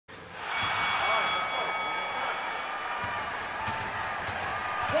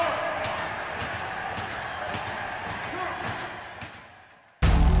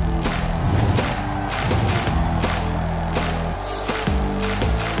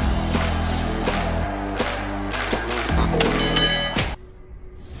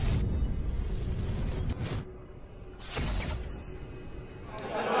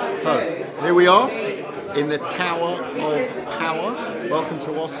in the Tower of Power. Welcome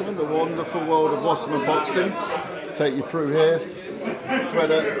to Wasserman, the wonderful world of Wasserman boxing. Take you through here.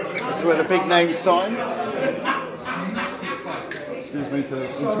 This is where the big name sign. Excuse me to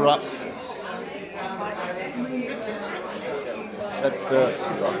interrupt. That's the.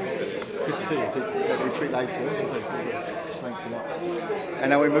 Good to see you. We speak later. Thanks a lot.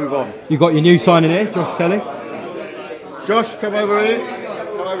 And now we move on. You got your new sign in here, Josh Kelly. Josh, come over here.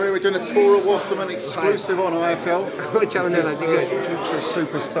 We're doing a tour of Wasserman exclusive on IFL. This is the future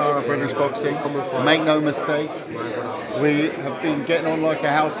superstar of British boxing. Make no mistake. We have been getting on like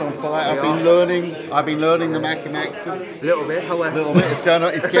a house on fire. I've been learning the Mackie accent. A little bit, however. A little bit. It's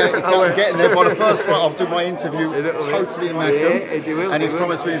getting there. By the first fight, I'll do my interview totally in Mackie. And he's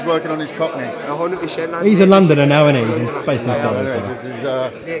promised me he's working on his Cockney. 100%. He's a Londoner now, isn't he? He's based in This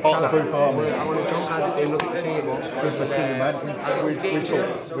is part of the food farm. I want to jump out and nothing to see about. Good to see you, man.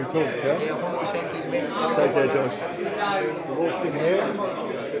 We talk, yeah? Yeah, 100% is me. Take care, Josh. The walks in here.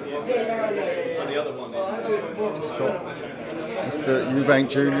 And the other one is... Just got Mr. Eubank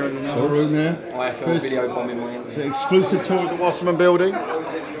Jr. in another room here. IFL video bombing my It's an exclusive tour of the Wasserman building.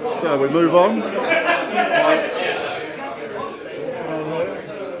 So we move on.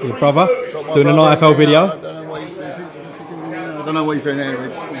 Your brother doing an IFL video. I don't know what he's doing. I don't know what he's doing anyway.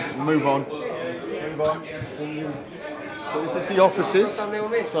 We'll move on. So this is the offices.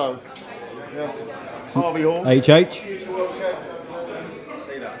 So, yeah. Harvey Hall. HH. Future world champion.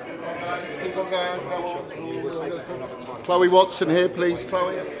 See that. Keep on going. Chloe Watson here, please,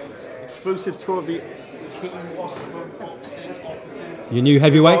 Chloe. Exclusive tour of the Team Wasserman boxing offices. Your new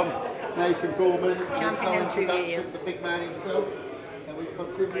heavyweight. Nathan Gorman. There's no introduction, the big man himself. And we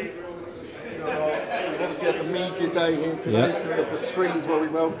continue. We've obviously had the media day here today, so we've got the screens where we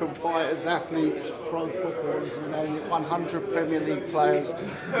welcome fighters, athletes, pro footballers, you name it, 100 Premier League players,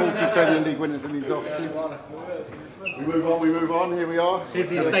 40 Premier League winners in these offices. We move on, here we are. Here's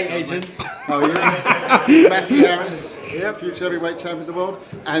the estate agent. Oh, yeah. Matty Harris, future heavyweight champion of the world.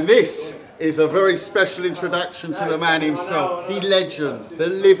 And this is a very special introduction to the man himself, the legend, the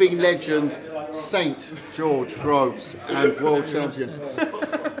living legend, St. George Groves, and world champion.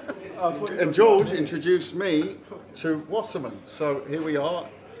 And George introduced me to Wasserman, so here we are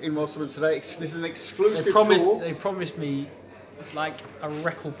in Wasserman today. This is an exclusive tour. They promised me like a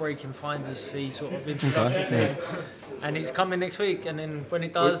record-breaking finder's fee sort of introduction thing, and it's coming next week. And then when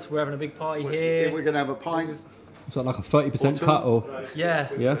it does, we're having a big party here. We're going to have a pint. Is that like a 30% cut or? Yeah.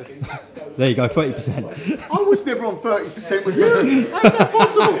 Yeah. There you go, 30%. I was never on 30% with you. How's that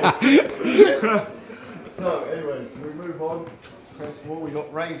possible? Yeah. So anyway, we move on. First of all, we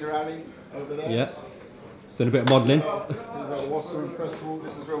got Razor Alley over there. Yeah. Doing a bit of modelling. This is our Wasserman Festival.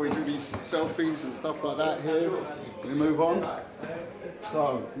 This is where we do these selfies and stuff like that here. We move on.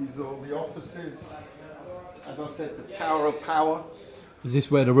 So these are all the offices. As I said, the Tower of Power. Is this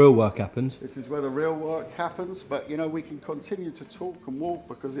where the real work happens? This is where the real work happens, but you know, we can continue to talk and walk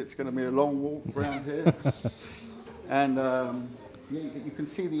because it's going to be a long walk around here. And you can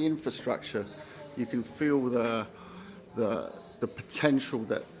see the infrastructure. You can feel the potential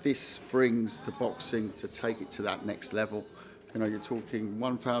that this brings to boxing to take it to that next level. You know, you're talking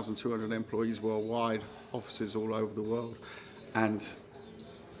 1,200 employees worldwide, offices all over the world, and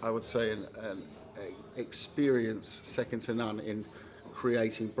I would say an experience second to none in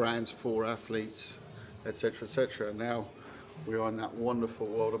creating brands for athletes, etc., etc. Now we are in that wonderful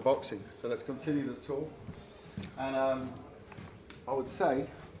world of boxing. So let's continue the tour. And I would say,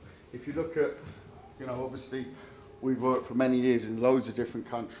 if you look at, you know, obviously we've worked for many years in loads of different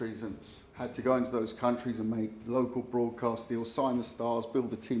countries and had to go into those countries and make local broadcast deals, sign the stars, build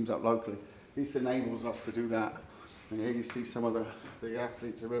the teams up locally. This enables us to do that. And here you see some of the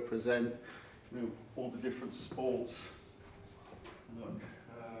athletes that represent, you know, all the different sports. Look,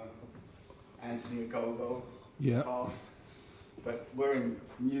 Anthony Agogo, past. But we're in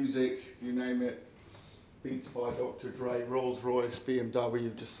music, you name it. Beats by Dr. Dre, Rolls Royce,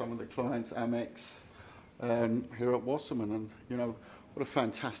 BMW, just some of the clients, Amex. Here at Wasserman, and you know, what a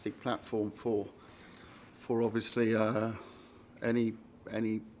fantastic platform for obviously any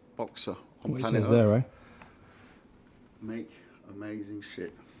boxer on planet Earth. There, eh? Make amazing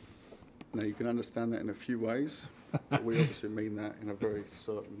shit. Now you can understand that in a few ways, but we obviously mean that in a very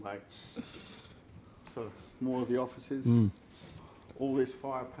certain way. So more of the offices, all this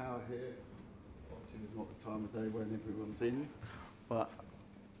firepower here. Obviously, it's not the time of day when everyone's in, but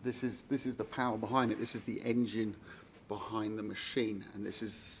this is the power behind it. This is the engine behind the machine, and this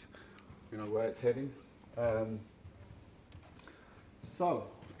is, you know, where it's heading. So,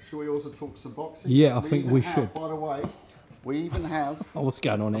 should we also talk some boxing? Yeah, I think we should. By the way, we even have what's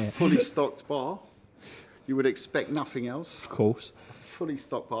going on here? A fully stocked bar. you would expect nothing else. Of course. Fully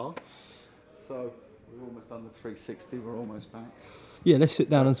stocked bar. So we're almost done the 360. We're almost back. Yeah, let's sit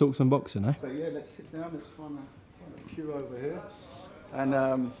down and talk some boxing, eh? But yeah, let's sit down. Let's find a queue over here.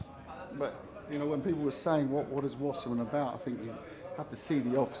 And but you know, when people were saying what is Wasserman about, I think you have to see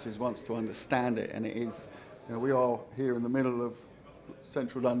the offices once to understand it. And it is, you know, we are here in the middle of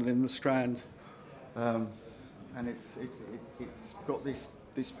central London in the Strand, and it's got this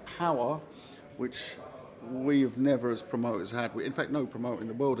power which we have never as promoters had. In fact, no promoter in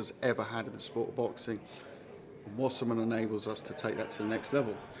the world has ever had in the sport of boxing. Wasserman enables us to take that to the next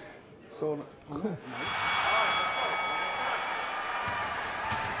level. So, cool.